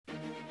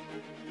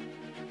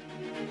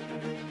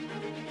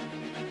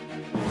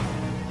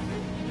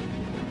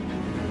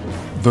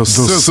The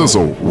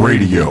Sizzle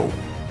Radio.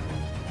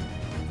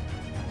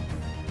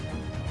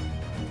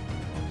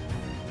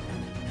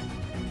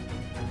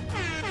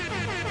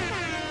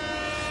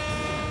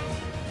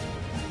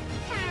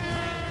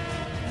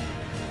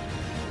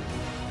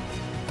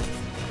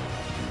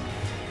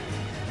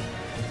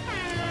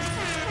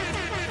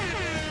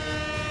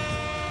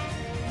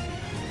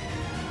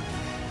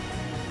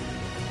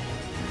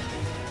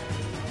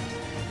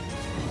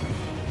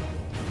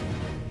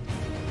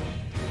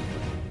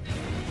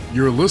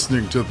 You're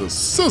listening to The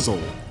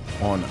Sizzle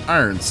on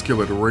Iron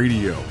Skillet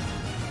Radio.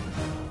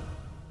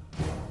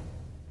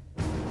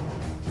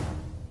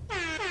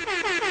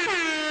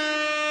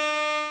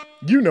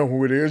 You know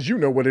who it is. You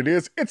know what it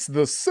is. It's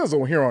The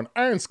Sizzle here on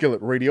Iron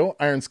Skillet Radio,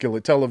 Iron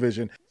Skillet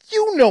Television.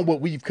 You know what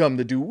we've come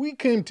to do. We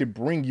came to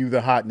bring you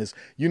the hotness.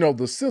 You know,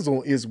 The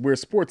Sizzle is where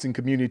sports and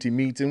community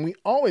meets, and we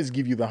always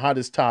give you the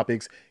hottest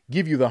topics,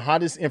 give you the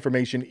hottest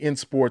information in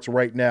sports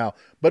right now.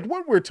 But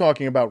what we're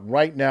talking about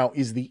right now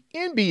is the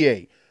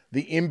NBA.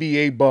 The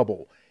NBA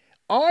bubble.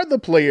 Are the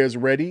players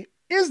ready?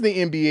 Is the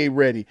NBA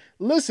ready?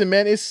 Listen,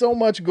 man, it's so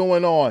much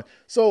going on.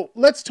 So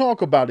let's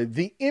talk about it.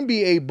 The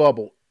NBA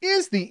bubble.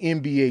 Is the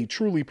NBA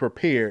truly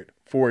prepared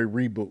for a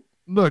reboot?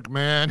 Look,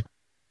 man,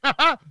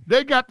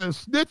 they got the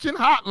snitching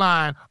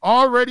hotline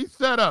already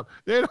set up.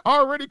 They'd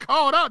already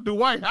called out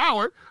Dwight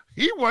Howard.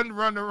 He wasn't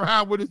running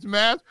around with his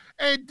mask.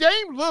 And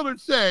Dame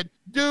Lillard said,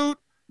 dude,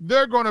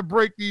 they're going to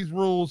break these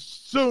rules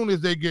soon as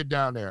they get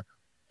down there.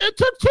 It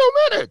took 2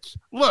 minutes.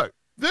 Look.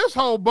 This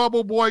whole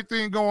bubble boy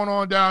thing going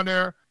on down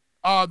there,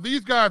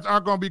 these guys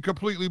aren't going to be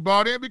completely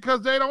bought in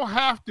because they don't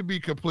have to be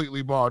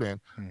completely bought in.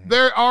 Mm-hmm.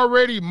 They're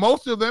already,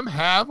 most of them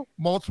have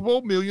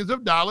multiple millions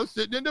of dollars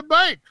sitting in the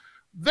bank.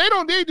 They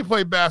don't need to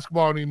play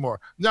basketball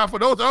anymore. Now, for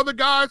those other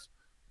guys,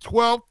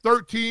 12,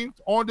 13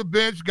 on the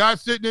bench,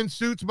 guys sitting in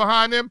suits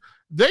behind them,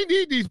 they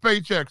need these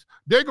paychecks.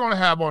 They're going to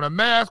have on a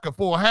mask, a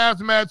full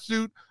hazmat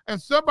suit,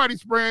 and somebody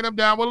spraying them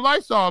down with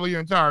Lysol the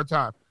entire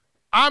time.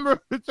 I'm going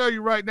to tell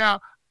you right now,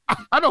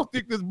 I don't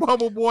think this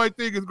bubble boy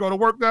thing is going to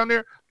work down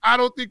there. I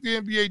don't think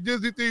the NBA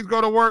Disney thing is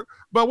going to work,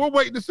 but we're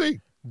waiting to see.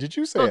 Did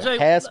you say a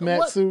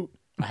hazmat suit?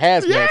 A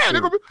hazmat yeah,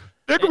 suit.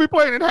 They're going to be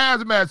playing in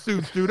hazmat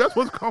suits, dude. That's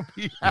what's going to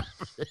be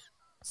happening.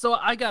 So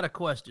I got a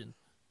question.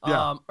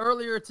 Yeah.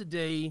 Earlier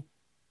today,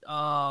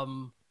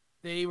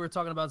 they were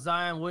talking about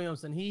Zion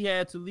Williamson. He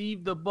had to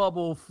leave the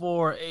bubble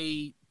for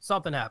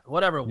something happened,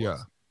 whatever it was. Yeah.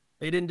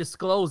 They didn't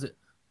disclose it,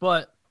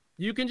 but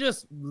you can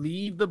just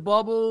leave the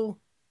bubble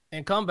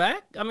and come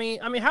back? I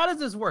mean, how does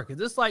this work? Is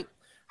this like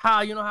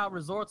how, you know, how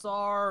resorts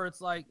are? It's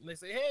like they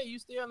say, hey, you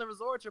stay on the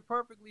resort, you're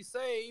perfectly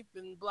safe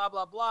and blah,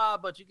 blah, blah,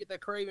 but you get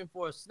that craving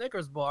for a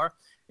Snickers bar,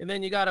 and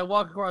then you got to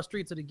walk across the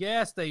street to the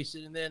gas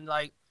station, and then,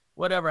 like,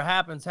 whatever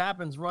happens,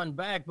 run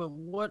back. But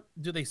what,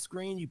 do they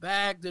screen you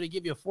back? Do they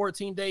give you a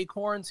 14-day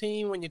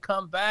quarantine when you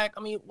come back?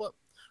 I mean,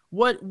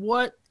 what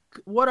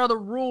are the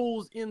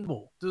rules in the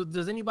bubble?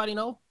 Does anybody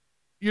know?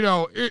 You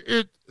know,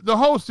 the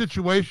whole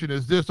situation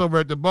is this over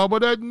at the bubble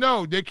that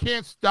no, they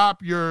can't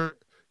stop your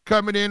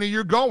coming in and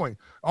you're going.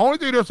 Only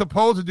thing they're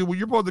supposed to do when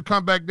you're supposed to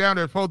come back down,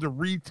 they're supposed to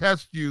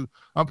retest you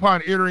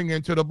upon entering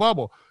into the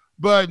bubble.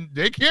 But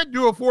they can't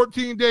do a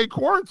 14-day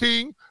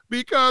quarantine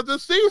because the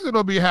season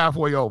will be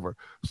halfway over.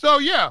 So,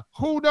 yeah,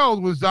 who knows?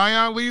 When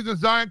Zion leaves and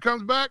Zion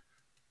comes back,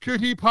 could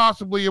he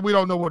possibly, and we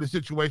don't know what the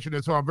situation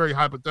is, so I'm very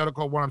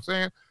hypothetical what I'm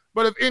saying,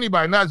 but if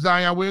anybody, not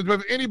Zion Williams, but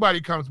if anybody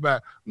comes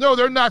back, no,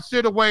 they're not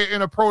sit away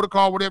in a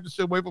protocol where they have to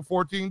sit away for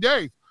 14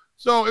 days.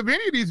 So if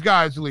any of these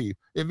guys leave,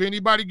 if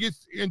anybody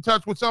gets in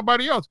touch with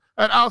somebody else,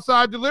 an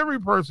outside delivery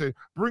person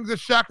brings a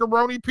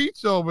shakaroni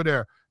pizza over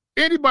there,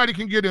 anybody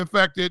can get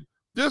infected.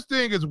 This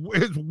thing is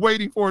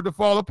waiting for it to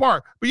fall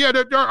apart. But, yeah,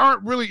 there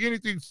aren't really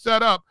anything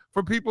set up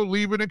for people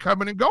leaving and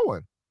coming and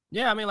going.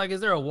 Yeah, I mean, like,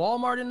 is there a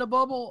Walmart in the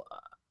bubble?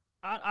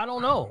 I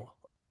don't know.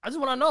 I just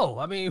want to know.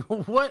 I mean,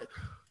 what –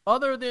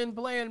 other than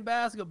playing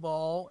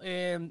basketball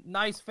and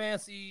nice,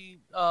 fancy,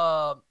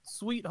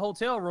 sweet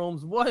hotel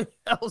rooms, what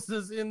else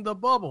is in the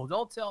bubble?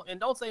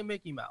 Don't say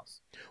Mickey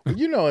Mouse. Well,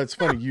 you know, it's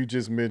funny you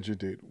just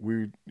mentioned it.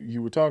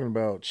 You were talking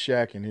about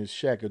Shaq and his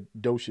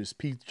Shaqadocious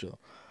pizza.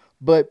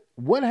 But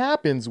what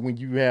happens when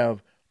you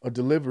have a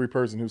delivery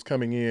person who's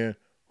coming in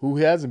who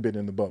hasn't been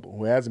in the bubble,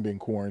 who hasn't been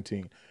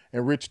quarantined?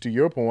 And Rich, to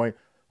your point,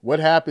 what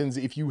happens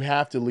if you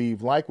have to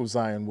leave, like with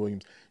Zion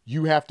Williams?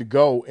 You have to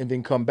go and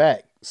then come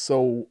back.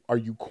 So are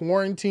you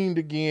quarantined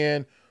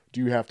again?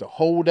 Do you have to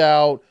hold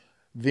out?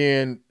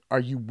 Then are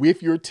you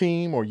with your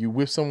team or are you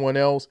with someone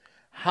else?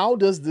 How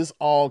does this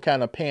all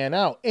kind of pan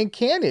out? And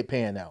can it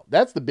pan out?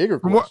 That's the bigger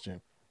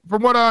question.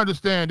 From what I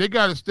understand, they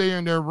got to stay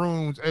in their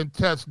rooms and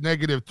test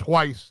negative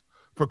twice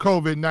for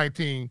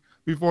COVID-19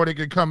 before they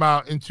can come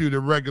out into the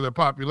regular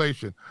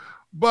population.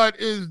 But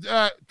is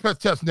that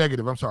test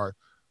negative? I'm sorry.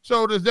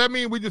 So does that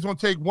mean we just want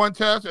to take one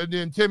test and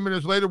then 10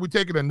 minutes later we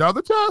taking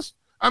another test?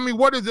 I mean,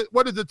 what is it?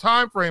 What is the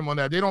time frame on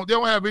that? They don't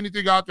have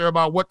anything out there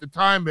about what the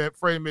time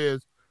frame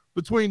is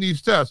between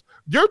these tests.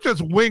 They're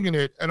just winging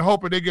it and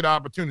hoping they get an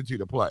opportunity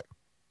to play.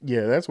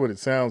 Yeah, that's what it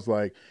sounds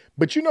like.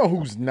 But you know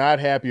who's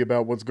not happy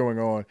about what's going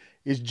on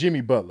is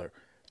Jimmy Butler.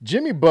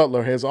 Jimmy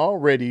Butler has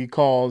already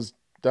caused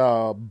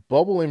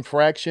bubble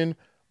infraction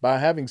by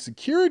having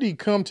security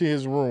come to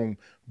his room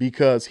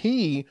because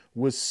he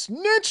was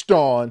snitched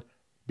on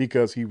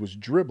because he was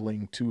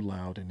dribbling too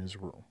loud in his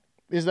room.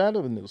 Is that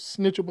a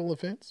snitchable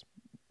offense?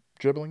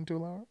 Dribbling too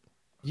loud?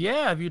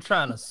 Yeah, if you're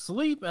trying to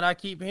sleep and I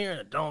keep hearing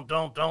it, don't.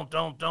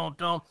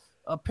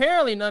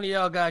 Apparently, none of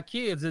y'all got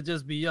kids that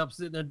just be up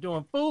sitting there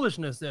doing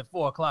foolishness at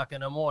 4 o'clock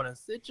in the morning.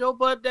 Sit your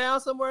butt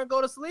down somewhere and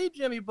go to sleep,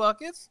 Jimmy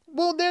Buckets.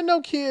 Well, there are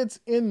no kids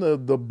in the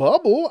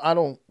bubble, I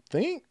don't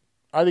think.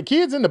 Are the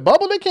kids in the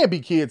bubble? There can't be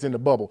kids in the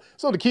bubble.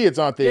 So the kids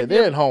aren't there.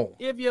 They're at home.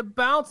 If you're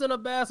bouncing a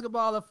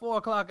basketball at 4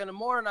 o'clock in the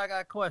morning, I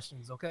got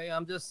questions, okay?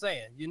 I'm just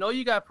saying. You know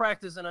you got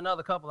practice in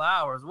another couple of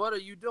hours. What are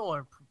you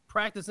doing?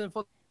 Practicing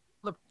for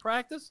the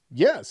practice?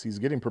 Yes, he's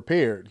getting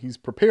prepared. He's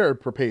prepared.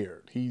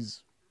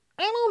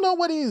 I don't know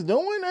what he's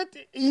doing.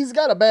 He's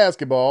got a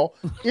basketball.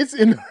 It's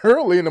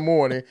early in the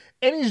morning,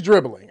 and he's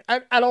dribbling.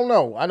 I don't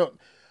know. I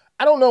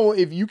don't know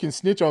if you can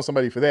snitch on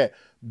somebody for that.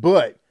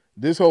 But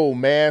this whole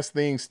mass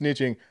thing,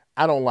 snitching,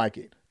 I don't like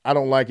it. I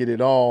don't like it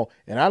at all,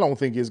 and I don't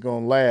think it's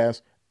going to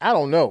last. I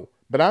don't know,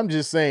 but I'm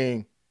just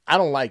saying I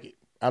don't like it.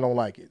 I don't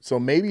like it. So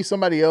maybe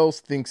somebody else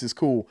thinks it's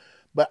cool,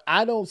 but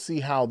I don't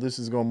see how this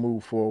is going to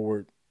move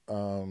forward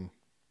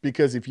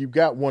because if you've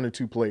got one or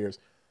two players,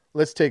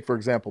 let's take, for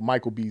example,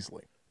 Michael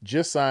Beasley.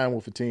 Just signed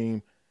with a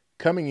team,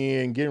 coming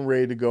in, getting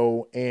ready to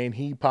go, and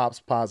he pops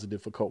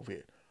positive for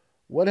COVID.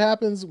 What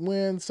happens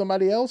when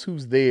somebody else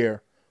who's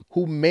there,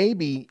 who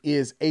maybe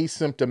is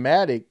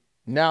asymptomatic,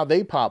 now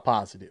they pop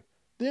positive?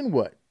 Then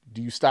what?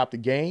 Do you stop the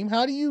game?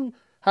 How do you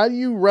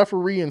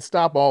referee and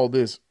stop all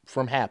this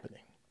from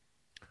happening?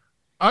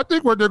 I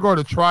think what they're going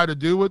to try to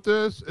do with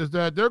this is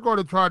that they're going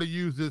to try to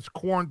use this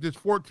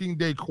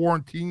 14-day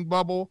quarantine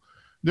bubble.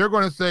 They're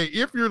going to say,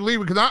 if you're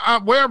leaving,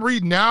 because where I'm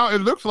reading now, it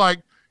looks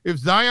like if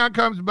Zion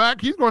comes back,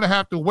 he's going to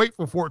have to wait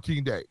for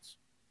 14 days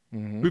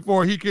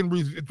before he can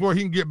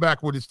get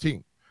back with his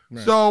team.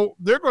 Right. So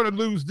they're going to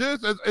lose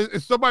this.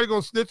 Is somebody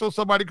going to snitch on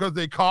somebody because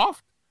they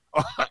coughed?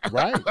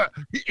 Right.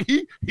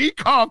 he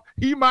coughed.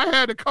 He might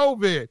have the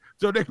COVID.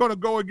 So they're going to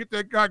go and get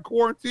that guy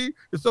quarantined.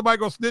 Is somebody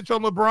going to snitch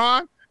on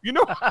LeBron? You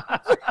know,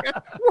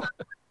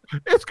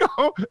 it's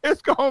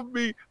gonna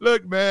be,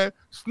 look, man,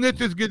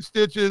 snitches get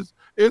stitches.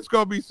 It's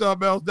gonna be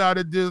something else down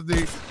at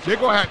Disney. They're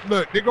gonna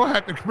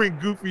have to bring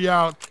Goofy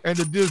out and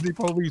the Disney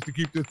police to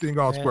keep this thing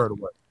all squared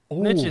away.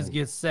 Snitches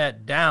get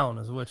sat down,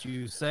 is what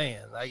you're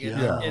saying. Like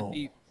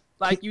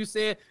like you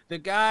said, the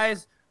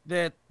guys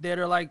that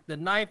are like the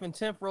 9th and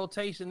 10th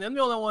rotation, they're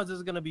the only ones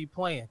that's gonna be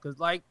playing, because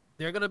like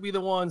they're going to be the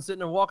ones sitting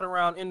there walking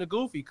around in the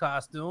Goofy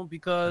costume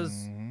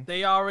because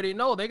they already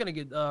know they're going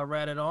to get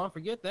ratted on.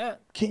 Forget that.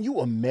 Can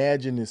you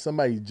imagine if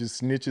somebody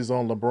just snitches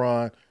on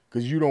LeBron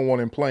because you don't want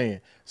him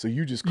playing? So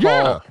you just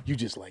call, you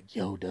just like,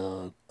 yo,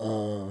 dog,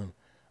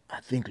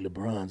 I think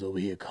LeBron's over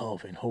here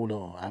coughing. Hold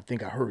on. I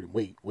think I heard him.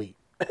 Wait.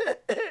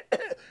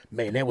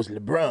 Man, that was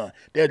LeBron.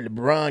 That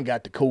LeBron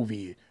got the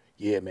COVID.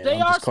 Yeah, man.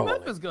 J.R.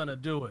 Smith is going to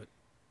do it.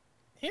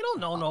 He don't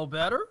know no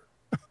better.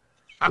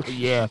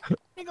 Yeah.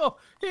 He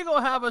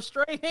gonna have a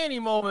straight handy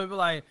moment, be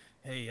like,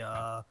 "Hey,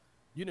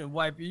 you didn't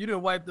wipe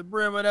the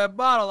brim of that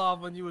bottle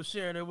off when you were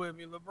sharing it with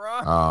me,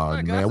 LeBron."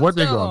 Oh man, what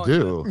they gonna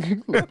do?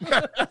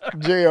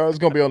 JR is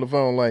gonna be on the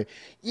phone like,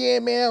 "Yeah,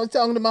 man, I was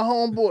talking to my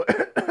homeboy.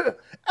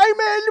 Hey,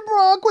 man,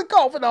 LeBron, quit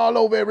coughing all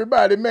over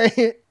everybody, man."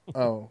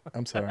 Oh,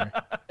 I'm sorry.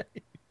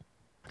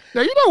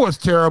 Now, you know what's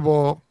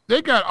terrible?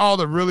 They got all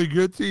the really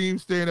good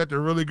teams staying at the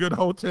really good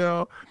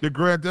hotel, the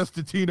Grand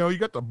Destino. You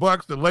got the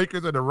Bucks, the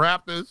Lakers, and the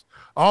Raptors.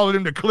 All of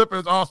them, the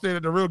Clippers, all staying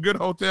at the real good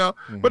hotel.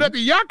 But at the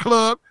yacht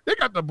club, they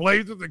got the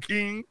Blazers, the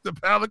Kings, the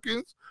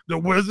Pelicans, the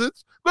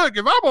Wizards. Look,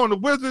 if I'm on the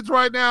Wizards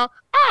right now,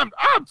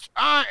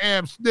 I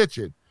am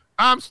snitching.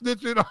 I'm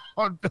snitching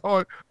on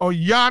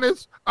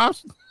Giannis. I'm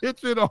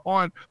snitching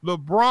on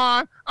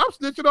LeBron. I'm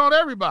snitching on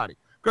everybody.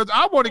 Because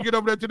I want to get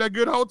over there to that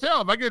good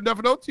hotel. If I get enough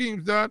of those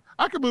teams done,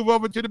 I can move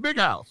over to the big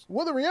house.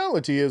 Well, the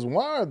reality is,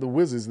 why are the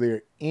Wizards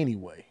there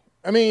anyway?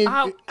 I mean,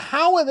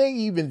 how are they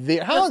even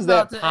there? How is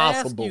that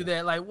possible? Ask you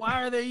that, like,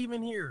 why are they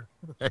even here?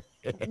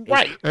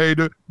 Right. Hey,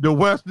 the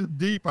West is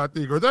deep, I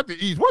think, or is that the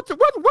East? What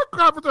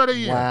conference are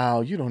they in?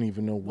 Wow, you don't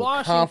even know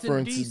what Washington,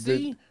 conference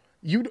DC?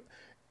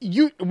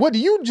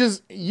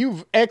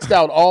 You've X'd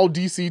out all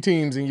DC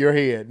teams in your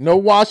head. No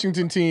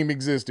Washington team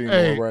exists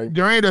anymore, right?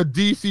 There ain't a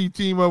DC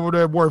team over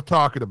there worth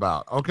talking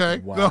about, okay?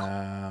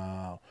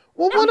 Wow.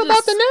 Well, what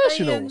about the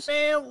Nationals?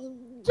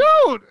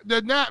 Dude,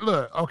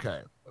 look,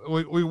 okay.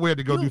 We had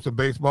to go do some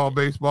baseball.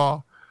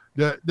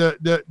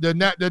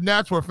 The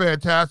Nats were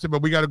fantastic,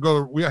 but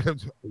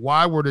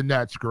why were the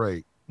Nats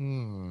great?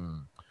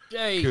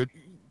 Jay,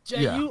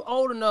 you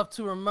old enough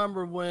to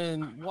remember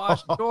when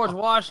George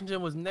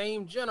Washington was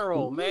named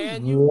general,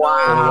 man.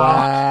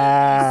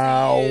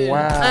 Wow.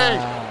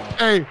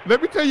 Hey,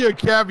 let me tell you a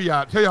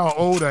caveat. Tell you how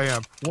old I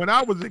am. When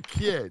I was a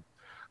kid,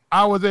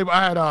 I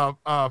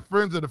had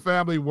friends of the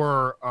family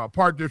were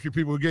Park District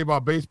people who gave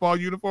out baseball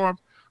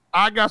uniforms.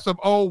 I got some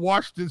old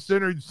Washington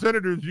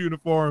Senators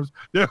uniforms.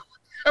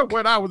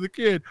 when I was a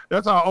kid.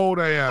 That's how old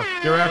I am.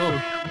 They're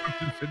actually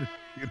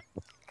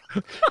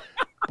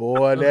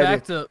Boy,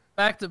 back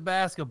to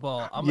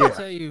basketball. I'm gonna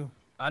tell you.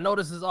 I know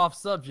this is off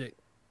subject.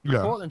 The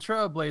Portland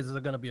Trailblazers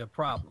are gonna be a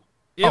problem.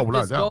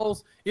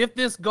 If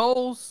this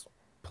goes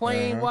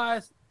playing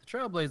wise, the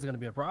Trailblazers are gonna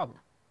be a problem.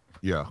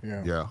 Yeah.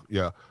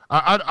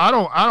 I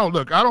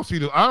don't see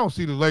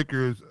the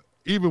Lakers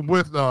even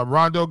with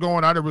Rondo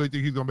going. I don't really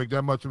think he's gonna make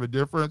that much of a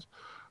difference.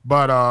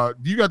 But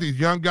you got these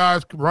young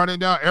guys running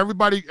down.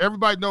 Everybody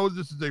knows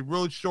this is a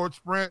really short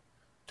sprint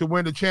to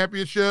win the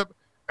championship.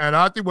 And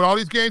I think with all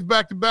these games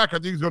back to back, I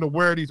think he's going to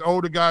wear these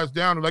older guys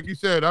down. And like you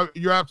said,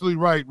 you're absolutely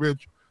right,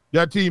 Rich.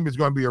 That team is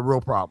going to be a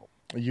real problem.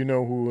 You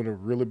know who would have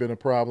really been a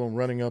problem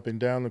running up and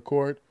down the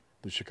court?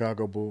 The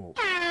Chicago Bulls.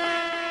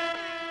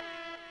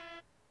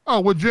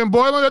 Oh, with Jim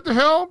Boylan at the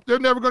helm, they're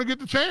never going to get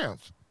the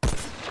chance.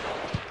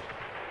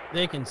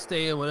 They can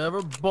stay in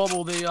whatever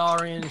bubble they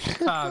are in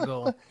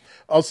Chicago.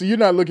 Oh, so you're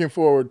not looking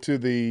forward to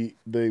the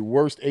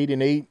worst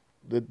 8-8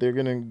 that they're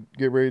going to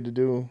get ready to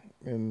do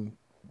in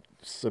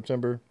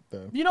September?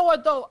 You know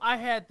what, though? I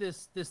had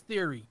this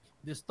theory,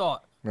 this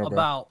thought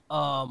about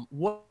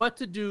what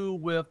to do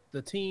with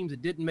the teams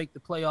that didn't make the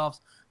playoffs.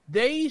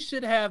 They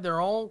should have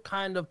their own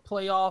kind of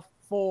playoff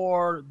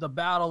for the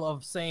battle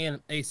of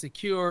saying a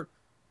secured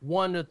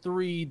 1 to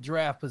 3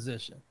 draft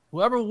position.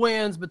 Whoever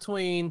wins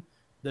between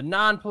the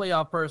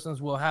non-playoff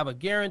persons will have a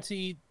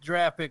guaranteed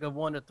draft pick of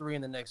 1 to 3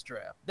 in the next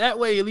draft. That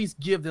way, at least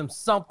give them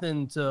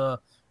something to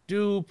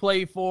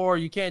play for.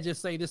 You can't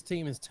just say this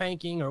team is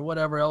tanking or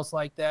whatever else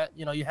like that.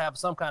 You know, you have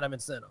some kind of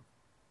incentive.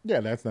 Yeah,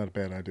 that's not a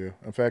bad idea.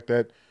 In fact,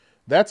 that's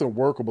that's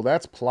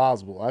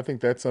plausible. I think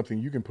that's something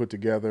you can put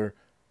together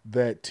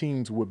that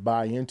teams would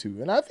buy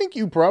into. And I think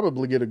you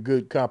probably get a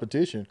good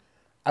competition.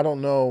 I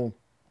don't know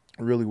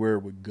really where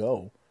it would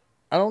go.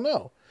 I don't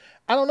know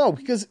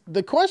because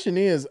the question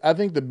is, I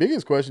think the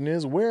biggest question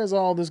is, where is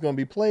all this going to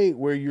be played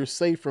where you're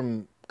safe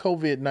from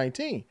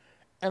COVID-19?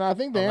 And I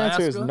think the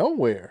answer is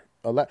nowhere.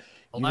 You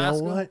know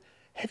what?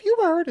 Have you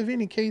ever heard of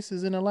any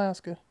cases in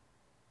Alaska?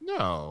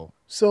 No.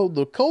 So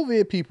the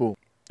COVID people,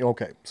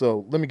 okay,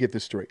 so let me get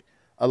this straight.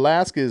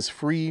 Alaska is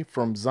free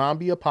from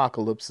zombie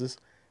apocalypses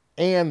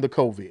and the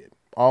COVID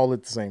all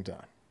at the same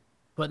time.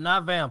 But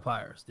not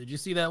vampires. Did you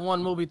see that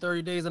one movie,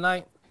 30 Days a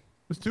Night?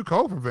 It's too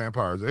cold for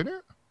vampires, ain't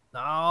it?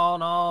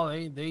 No,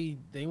 they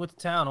went to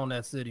town on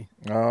that city.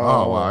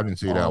 Oh, well, I didn't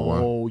see that one.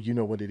 Oh, you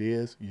know what it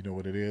is?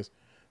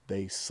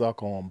 They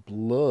suck on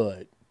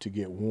blood to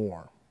get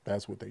warm.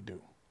 That's what they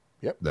do.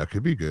 Yep. That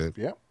could be good.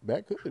 Yep,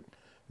 that could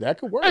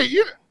work. Hey,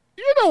 you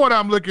know what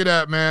I'm looking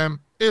at, man,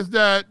 is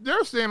that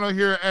they're saying on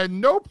here at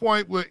no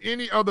point will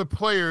any other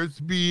players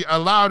be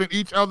allowed in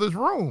each other's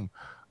room.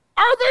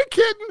 Are they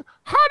kidding?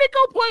 How they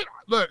gonna play?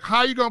 Look,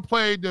 how you gonna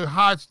play the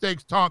high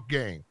stakes tonk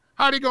game?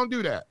 How they gonna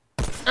do that?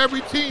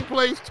 Every team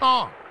plays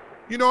tonk.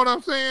 You know what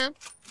I'm saying?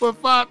 For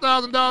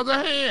 $5,000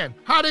 a hand.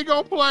 How they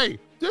gonna play?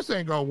 This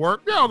ain't gonna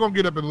work. They're all gonna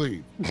get up and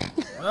leave.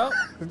 Well,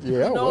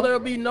 there'll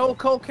be no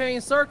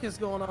cocaine circus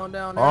going on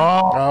down there.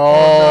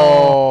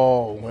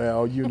 Well,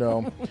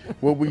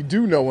 what we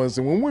do know is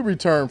that when we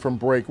return from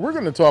break, we're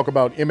going to talk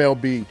about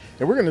MLB,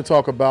 and we're going to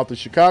talk about the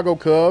Chicago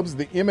Cubs,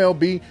 the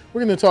MLB.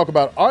 We're going to talk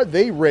about, are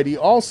they ready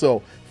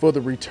also for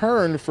the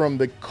return from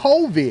the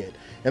COVID?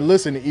 And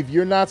listen, if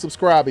you're not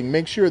subscribing,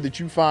 make sure that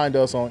you find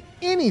us on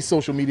any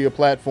social media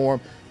platform.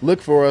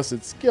 Look for us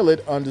at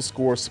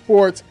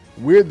Skillet_sports.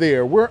 We're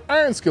there. We're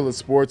Iron Skillet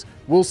Sports.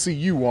 We'll see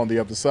you on the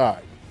other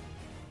side.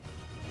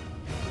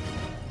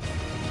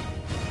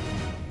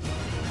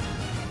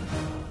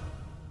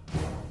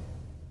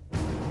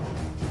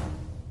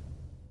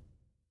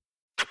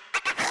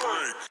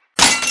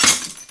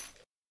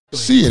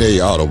 C&A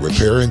Auto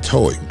Repair and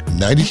Towing,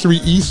 93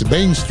 East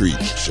Main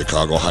Street,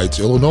 Chicago Heights,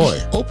 Illinois.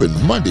 Open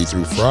Monday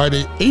through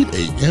Friday, 8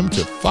 a.m.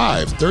 to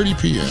 5:30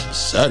 p.m.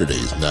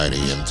 Saturdays, 9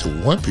 a.m. to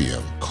 1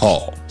 p.m.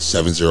 Call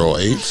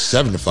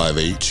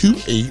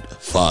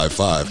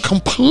 708-758-2855.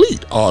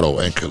 Complete auto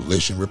and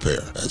collision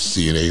repair at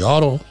C&A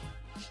Auto.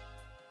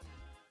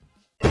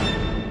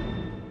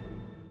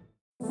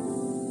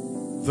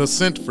 The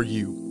Scent for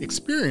You.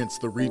 Experience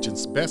the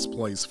region's best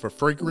place for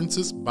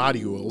fragrances,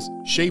 body oils,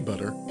 shea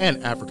butter,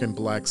 and African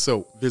black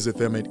soap. Visit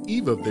them at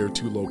either of their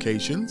 2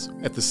 locations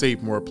at the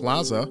Save More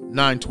Plaza,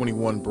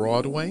 921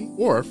 Broadway,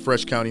 or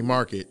Fresh County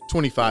Market,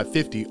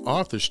 2550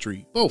 Arthur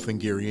Street, both in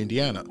Gary,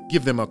 Indiana.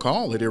 Give them a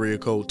call at area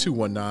code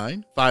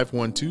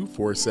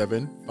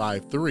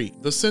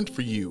 219-512-4753. The Scent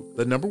for You,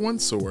 the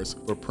 #1 source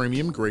for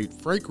premium grade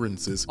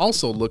fragrances.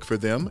 Also look for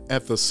them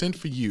at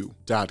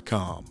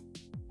thescentforyou.com.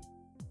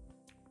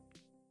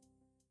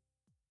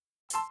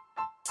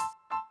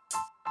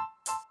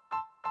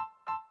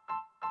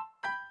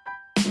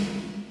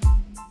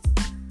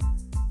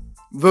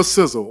 The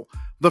Sizzle,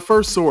 the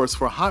first source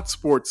for hot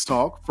sports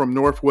talk from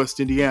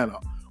Northwest Indiana,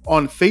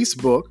 on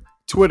Facebook,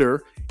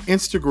 Twitter,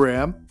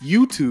 Instagram,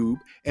 YouTube,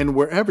 and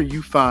wherever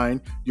you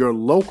find your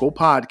local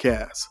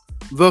podcasts.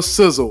 The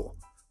Sizzle,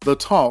 the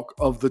talk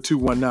of the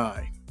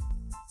 219.